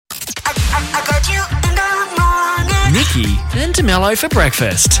I got you in the morning. Nikki and Mello for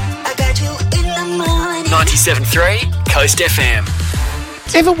breakfast. I got you in the morning. 97.3 Coast FM.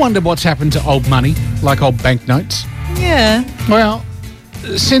 Ever wondered what's happened to old money, like old banknotes? Yeah. Well,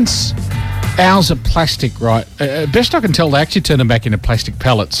 since ours are plastic, right, best I can tell, they actually turn them back into plastic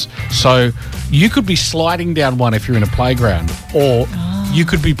pellets. So you could be sliding down one if you're in a playground, or you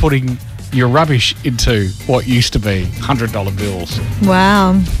could be putting your rubbish into what used to be $100 bills.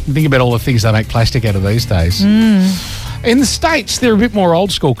 Wow. Think about all the things they make plastic out of these days. In the States, they're a bit more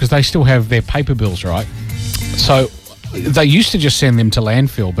old school because they still have their paper bills, right? So they used to just send them to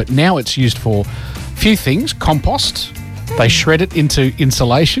landfill, but now it's used for a few things. Compost, they shred it into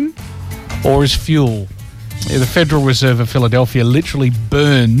insulation, or as fuel. The Federal Reserve of Philadelphia literally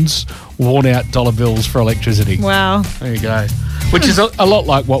burns worn-out dollar bills for electricity. Wow. There you go. Which is a lot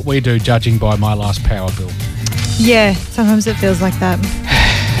like what we do, judging by my last power bill. Yeah, sometimes it feels like that.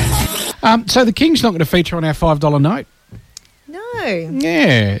 So the King's not going to feature on our $5 note. No.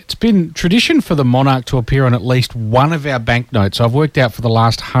 Yeah, it's been tradition for the monarch to appear on at least one of our banknotes. I've worked out for the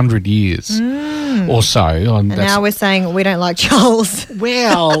last 100 years or so. And now we're saying we don't like Charles.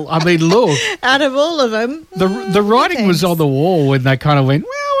 Well, I mean, look. Out of all of them. The writing was on the wall when they kind of went,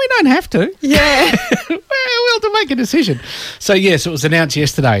 well, we don't have to. Yeah. We'll have to make a decision. So, yes, it was announced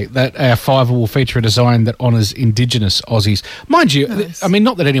yesterday that our fiver will feature a design that honours Indigenous Aussies. Mind you, Nice. I mean,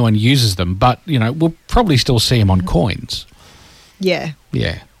 not that anyone uses them, but, you know, we'll probably still see them on coins. Yeah.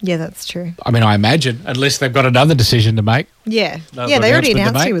 Yeah. Yeah, that's true. I mean, I imagine, unless they've got another decision to make. Yeah. No, Yeah, they already announcement to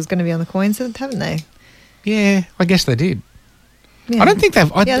announced he make. was going to be on the coins, haven't they? Yeah, I guess they did. Yeah. I don't think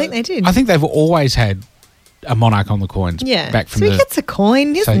they've... I think they did. I think they've always had a monarch on the coins. Yeah. Back from so he the... gets a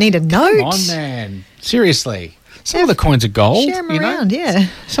coin. He doesn't So, need a note. Come on, man. Seriously. Some of the coins are gold. Share them you know? around, yeah.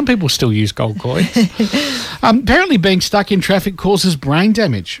 Some people still use gold coins. Apparently being stuck in traffic causes brain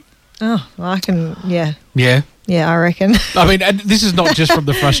damage. Oh, well, I can, yeah. Yeah. Yeah, I reckon. I mean, and this is not just from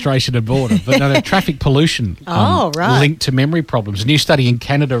the frustration of boredom, but no, traffic pollution Right. linked to memory problems. A new study in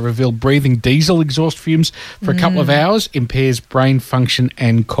Canada revealed breathing diesel exhaust fumes for a couple of hours impairs brain function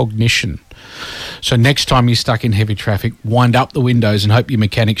and cognition. So next time you're stuck in heavy traffic, wind up the windows and hope your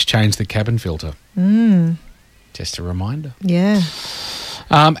mechanics change the cabin filter. Just a reminder. Yeah.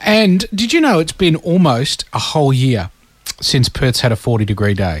 And did you know it's been almost a whole year since Perth's had a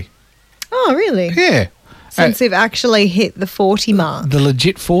 40-degree day? Oh, really? Yeah. Since we've actually hit the 40 mark. The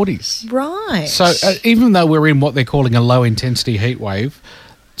legit 40s. Right. So even though we're in what they're calling a low-intensity heat wave,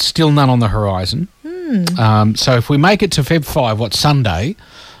 still none on the horizon. So if we make it to Feb 5, what's Sunday,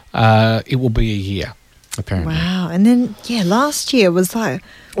 it will be a year, apparently. Wow. And then, yeah, last year was like,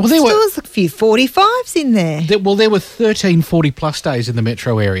 Well, there was a few 45s in there. There were 13 40-plus days in the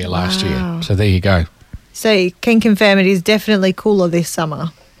metro area last Wow. year. So there you go. So you can confirm it is definitely cooler this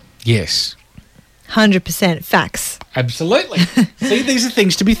summer. Yes. 100% facts. Absolutely. See, these are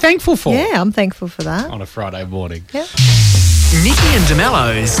things to be thankful for Yeah, I'm thankful for that. on a Friday morning. Yep. Nikki and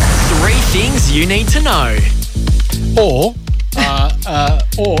DeMello's 3 things you need to know. Or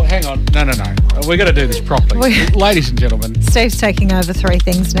hang on. No. We're going to do this properly. Ladies and gentlemen, Steve's taking over 3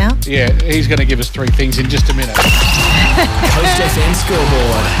 things now. yeah, he's going to give us 3 things in just a minute. Coast FM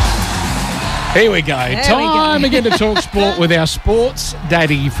scoreboard. Here we go. Time again to talk sport with our sports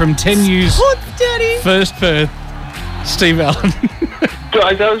daddy from 10 News Sports daddy. First Perth, Steve Allen.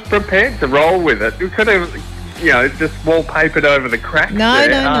 Guys, I was prepared to roll with it. We could have, just wallpapered over the cracks No. there.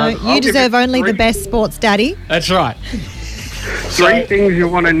 You I'll give deserve it only the 3 best sports daddy. That's right. 3 things you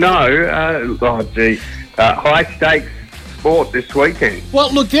want to know. High stakes sport this weekend.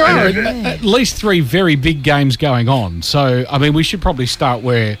 Well, look, there are at least 3 very big games going on. So, I mean, we should probably start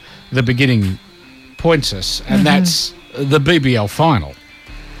where the beginning points us, and that's the BBL final.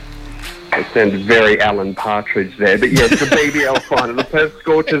 It sounds very Alan Partridge there. But yes, the BBL final. The Perth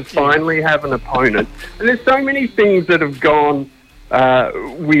Scorchers finally have an opponent. And there's so many things that have gone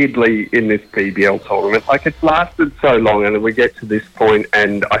weirdly in this BBL tournament. Like, it's lasted so long, and then we get to this point,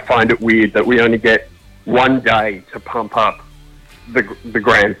 and I find it weird that we only get one day to pump up the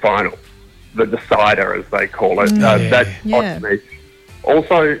grand final, the decider, as they call it. That's odd to me.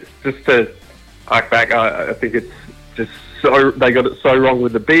 Also, just to hark back, I think it's just so they got it so wrong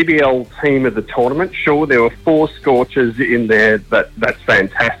with the BBL team of the tournament. Sure, there were 4 Scorchers in there. That's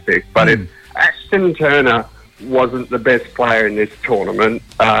fantastic. But if Ashton Turner wasn't the best player in this tournament,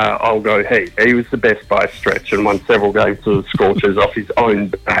 I'll go he was the best by a stretch and won several games to the Scorchers off his own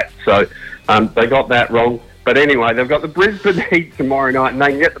bat. So they got that wrong. But anyway, they've got the Brisbane Heat tomorrow night, and they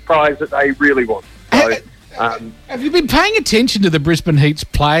can get the prize that they really want. So, have you been paying attention to the Brisbane Heat's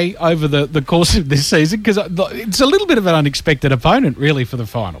play over the course of this season? Because it's a little bit of an unexpected opponent, really, for the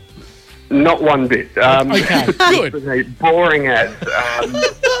final. Not one bit. Okay, good. They're boring ads.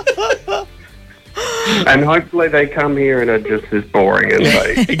 And hopefully they come here and are just as boring as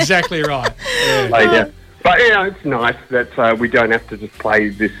they Exactly right. Yeah. play down. But, it's nice that we don't have to just play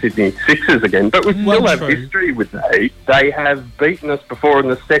the Sydney Sixers again. But we still have true. history with the Heat. They have beaten us before in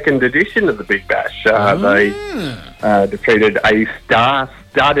the second edition of the Big Bash. They defeated a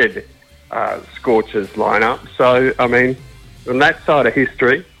star-studded Scorchers lineup. So, I mean, on that side of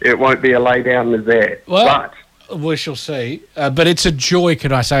history, it won't be a lay-down there. Well, we shall see. But it's a joy,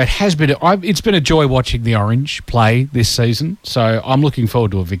 can I say. It has been. It's been a joy watching the Orange play this season. So I'm looking forward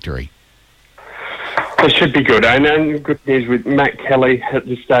to a victory. It should be good. And then good news with Matt Kelly at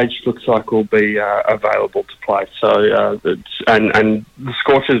this stage looks like will be available to play. So and the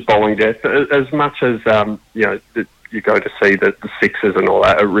Scorchers bowling depth, as much as you go to see the Sixers and all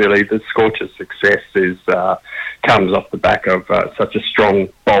that, really the Scorchers' success comes off the back of such a strong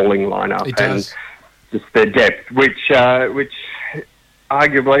bowling lineup. It does. And just their depth, which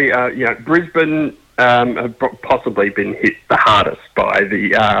arguably, Brisbane have possibly been hit the hardest by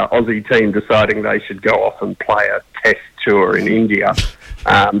the Aussie team deciding they should go off and play a test tour in India.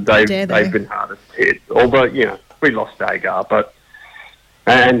 They've been hardest hit. Although, we lost Agar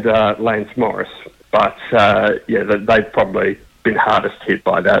and Lance Morris. But, they've probably been hardest hit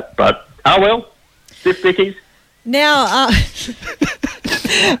by that. But, stiff dickies. Now,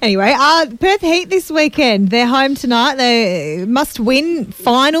 anyway, Perth Heat this weekend. They're home tonight. They must-win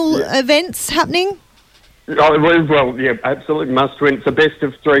final events happening. Oh, well, yeah, absolutely must win. It's a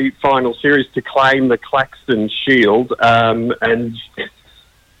best-of-3 final series to claim the Claxton Shield. And,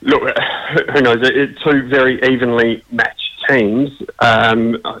 look, who knows, it's two very evenly matched teams.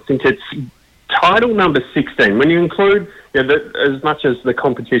 I think it's title number 16. When you include, as much as the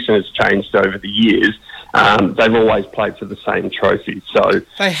competition has changed over the years, they've always played for the same trophy. So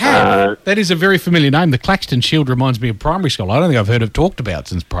they have. That is a very familiar name. The Claxton Shield reminds me of primary school. I don't think I've heard it talked about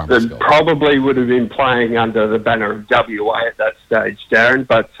since primary school. Probably would have been playing under the banner of WA at that stage, Darren.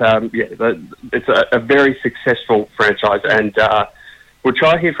 But, it's a very successful franchise. And we'll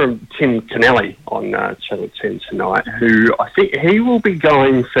try to hear from Tim Kennelly on Channel 10 tonight, who I think he will be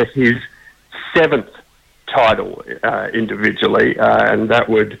going for his 7th title individually. And that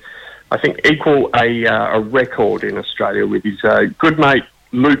would, I think, equal a record in Australia with his good mate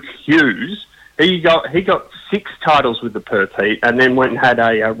Luke Hughes. He got 6 titles with the Perth Heat, and then went and had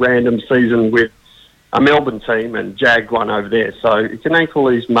a random season with a Melbourne team and jagged one over there. So he can equal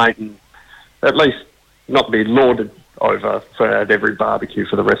his mate and at least not be lauded over at every barbecue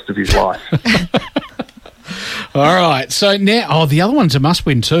for the rest of his life. All right. So now, the other one's a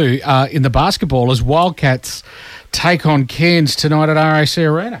must-win too in the basketball as Wildcats take on Cairns tonight at RAC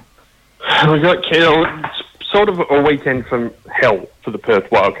Arena. We've got it's sort of a weekend from hell for the Perth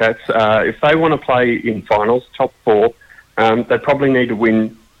Wildcats. If they want to play in finals, top 4, they probably need to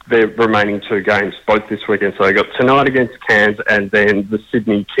win their remaining 2 games, both this weekend. So they've got tonight against Cairns and then the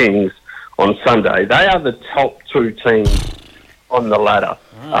Sydney Kings on Sunday. They are the top 2 teams on the ladder.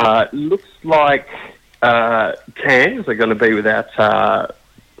 Looks like Cairns are going to be without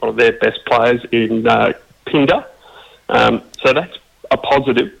one of their best players in Pinder. So that's a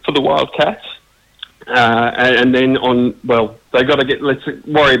positive for the Wildcats. And then they've got to let's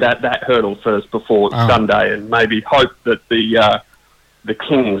worry about that hurdle first before Sunday, and maybe hope that the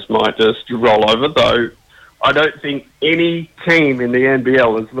Kings might just roll over, though I don't think any team in the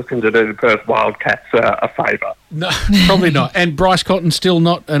NBL is looking to do the Perth Wildcats a favour. No, probably not. And Bryce Cotton still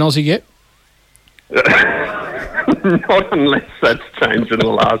not an Aussie yet? Not unless that's changed in the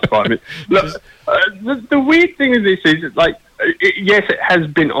last 5 minutes. Look, the weird thing of this is, yes, it has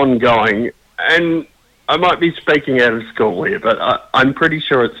been ongoing, and I might be speaking out of school here, but I'm pretty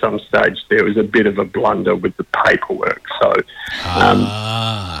sure at some stage there was a bit of a blunder with the paperwork. So,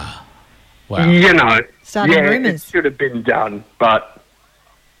 wow. Starting rumours. It should have been done, but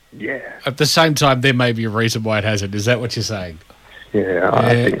yeah. At the same time, there may be a reason why it hasn't. Is that what you're saying? Yeah,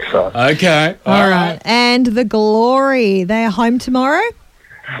 I think so. Okay. All right. And the Glory, they are home tomorrow?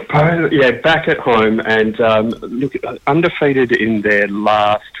 Yeah, back at home, and look, undefeated in their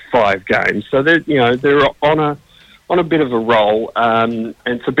last 5 games. So they're on a bit of a roll, and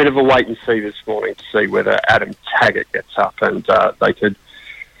it's a bit of a wait and see this morning to see whether Adam Taggart gets up and they could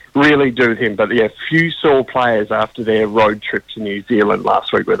really do him. But yeah, few sore players after their road trip to New Zealand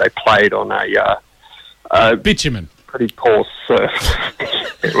last week, where they played on a bitumen. Pretty poor surf.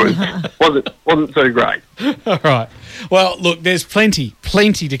 It wasn't too great. All right. Well, look, there's plenty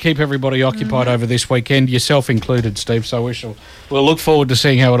to keep everybody occupied over this weekend, yourself included, Steve. So we'll look forward to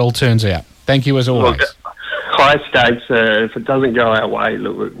seeing how it all turns out. Thank you as always. Look, high stakes. If it doesn't go our way,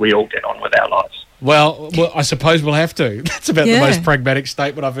 look, we all get on with our lives. Well, I suppose we'll have to. That's about the most pragmatic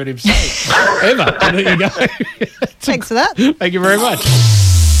statement I've heard him say ever. There you go. Thanks for that. Thank you very much.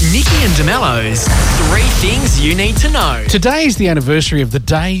 Nikki and DeMello's 3 Things You Need to Know. Today is the anniversary of the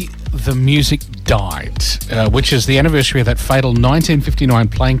day the music died, which is the anniversary of that fatal 1959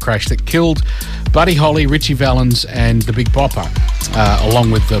 plane crash that killed Buddy Holly, Richie Valens and the Big Bopper,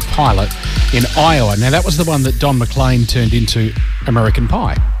 along with the pilot in Iowa. Now, that was the one that Don McLean turned into American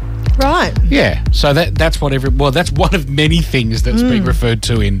Pie. Right. Yeah, so that's what that's one of many things that's being referred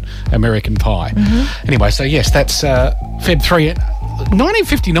to in American Pie. Anyway, so yes, that's Feb 3.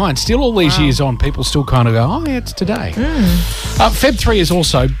 1959, still all these years on, people still kind of go, oh, yeah, it's today. Feb 3 is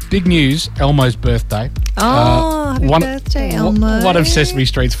also big news, Elmo's birthday. Oh, happy birthday, Elmo. One of Sesame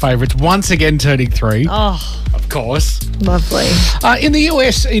Street's favourites, once again turning 3. Oh. Of course. Lovely. In the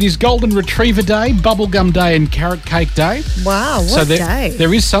US, it is Golden Retriever Day, Bubblegum Day and Carrot Cake Day. Wow, what day.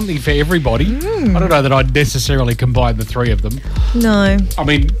 There is something for everybody. I don't know that I'd necessarily combine the 3 of them. No. I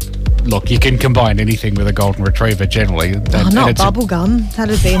mean, look, you can combine anything with a golden retriever generally. Not bubblegum.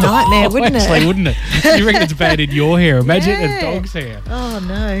 That'd be a nightmare, wouldn't it? Actually, wouldn't it? You reckon it's bad in your hair. Imagine a dog's hair. Oh,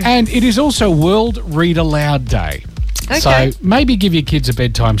 no. And it is also World Read Aloud Day. Okay. So maybe give your kids a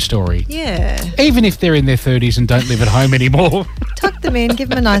bedtime story. Yeah. Even if they're in their 30s and don't live at home anymore. Tuck them in, give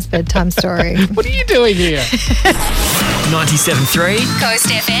them a nice bedtime story. What are you doing here? 97.3 Coast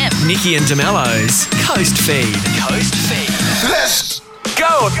FM. Nikki and DeMello's Coast Feed. Coast Feed. Let's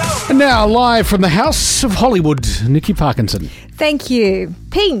Go. And now, live from the House of Hollywood, Nikki Parkinson. Thank you.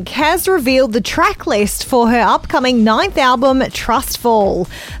 Pink has revealed the track list for her upcoming 9th album, Trustful.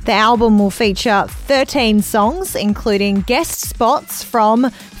 The album will feature 13 songs, including guest spots from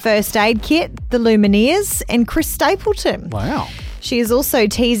First Aid Kit, The Lumineers, and Chris Stapleton. Wow. She is also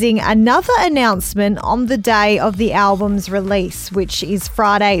teasing another announcement on the day of the album's release, which is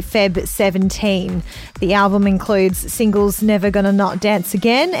Friday, Feb 17. The album includes singles Never Gonna Not Dance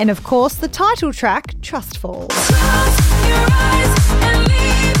Again and, of course, the title track, Trustful.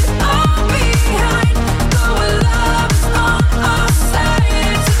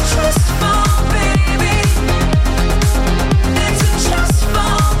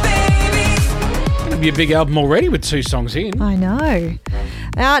 Be a big album already with 2 songs in. I know.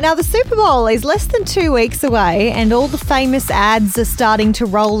 Now, the Super Bowl is less than 2 weeks away and all the famous ads are starting to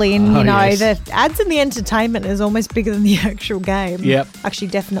roll in. Yes. The ads and the entertainment is almost bigger than the actual game. Yep. Actually,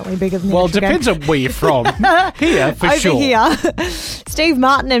 definitely bigger than the Well, it actual depends on where you're from. Here, for Over sure. here, Steve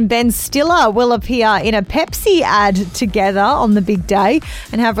Martin and Ben Stiller will appear in a Pepsi ad together on the big day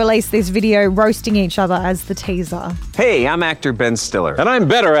and have released this video roasting each other as the teaser. Hey, I'm actor Ben Stiller. And I'm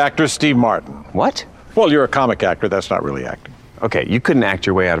better actor Steve Martin. What? Well, you're a comic actor. That's not really acting. Okay, you couldn't act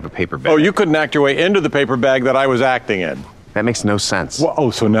your way out of a paper bag. Oh, you couldn't act your way into the paper bag that I was acting in. That makes no sense. Well,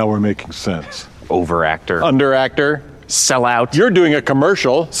 oh, so now we're making sense. Over actor. Under actor. Sell out. You're doing a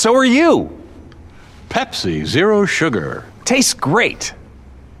commercial. So are you. Pepsi, zero sugar. Tastes great.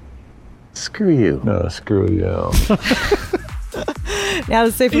 Screw you. No, screw you. Now,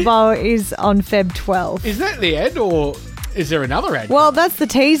 the Super Bowl is on Feb 12. Is that the ad or is there another ad? Well, that's the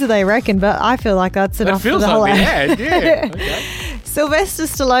teaser, they reckon, but I feel like that's that enough feels for the whole like the ad. ad. Yeah. Okay. Sylvester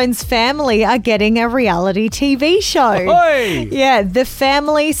Stallone's family are getting a reality TV show. Hey! Yeah, The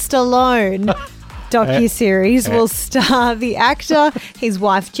Family Stallone docuseries will star the actor, his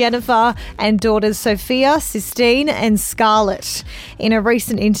wife Jennifer, and daughters Sophia, Sistine, and Scarlett. In a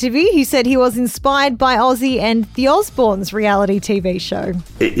recent interview, he said he was inspired by Ozzy and the Osbournes reality TV show.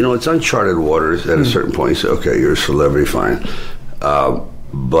 It's uncharted waters at a certain point. You say, okay, you're a celebrity, fine.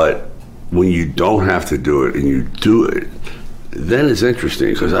 But when you don't have to do it and you do it, then it's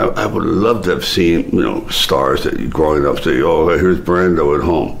interesting because I would love to have seen, stars that growing up say, oh, here's Brando at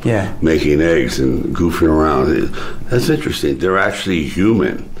home, making eggs and goofing around. That's interesting. They're actually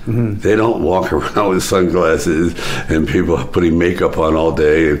human. Mm-hmm. They don't walk around with sunglasses and people putting makeup on all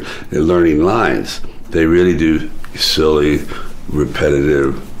day and learning lines. They really do silly,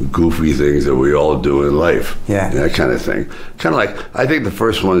 repetitive, goofy things that we all do in life. Yeah. That kind of thing. Kind of like, I think the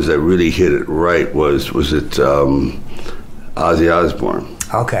first ones that really hit it right was it Ozzy Osbourne.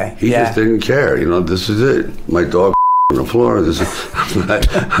 Okay. He just didn't care. This is it. My dog on the floor. I'm not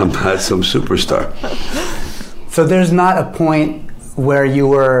some superstar. So there's not a point where you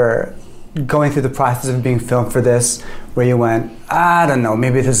were going through the process of being filmed for this where you went, I don't know,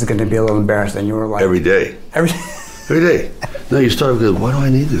 maybe this is going to be a little embarrassing. You were like... Every day. Every day. No, you start with, why do I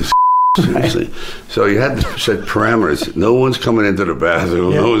need this? Seriously. So you had to set parameters. No one's coming into the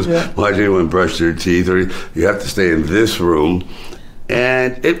bathroom. No one's watching anyone brush their teeth. Or you have to stay in this room.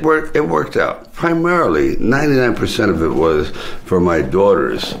 And it worked out. Primarily, 99% of it was for my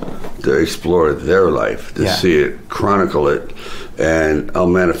daughters to explore their life, to see it, chronicle it, and I'll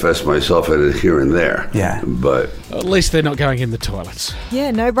manifest myself in it here and there. Yeah. But At least they're not going in the toilets.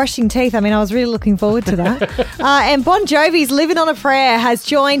 Yeah, no brushing teeth. I mean, I was really looking forward to that. And Bon Jovi's Living on a Prayer has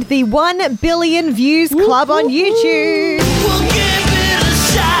joined the 1 billion views club on YouTube. We'll give it a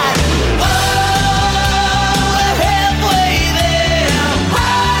shot. Oh, we're halfway there.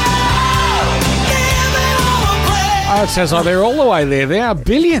 Oh, give it all a play. Oh, it sounds like they're all the way there. They are 1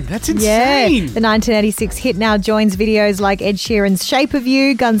 billion. That's insane. The 1986 hit now joins videos like Ed Sheeran's Shape of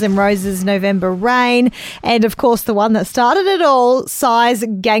You, Guns N' Roses' November Rain, and of course the one that started it all, Psy's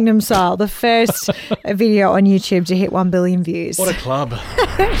Gangnam Style, the first video on YouTube to hit 1 billion views. What a club.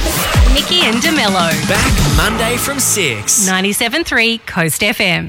 Nikki and DeMello. Back Monday from 6. 97.3 Coast FM.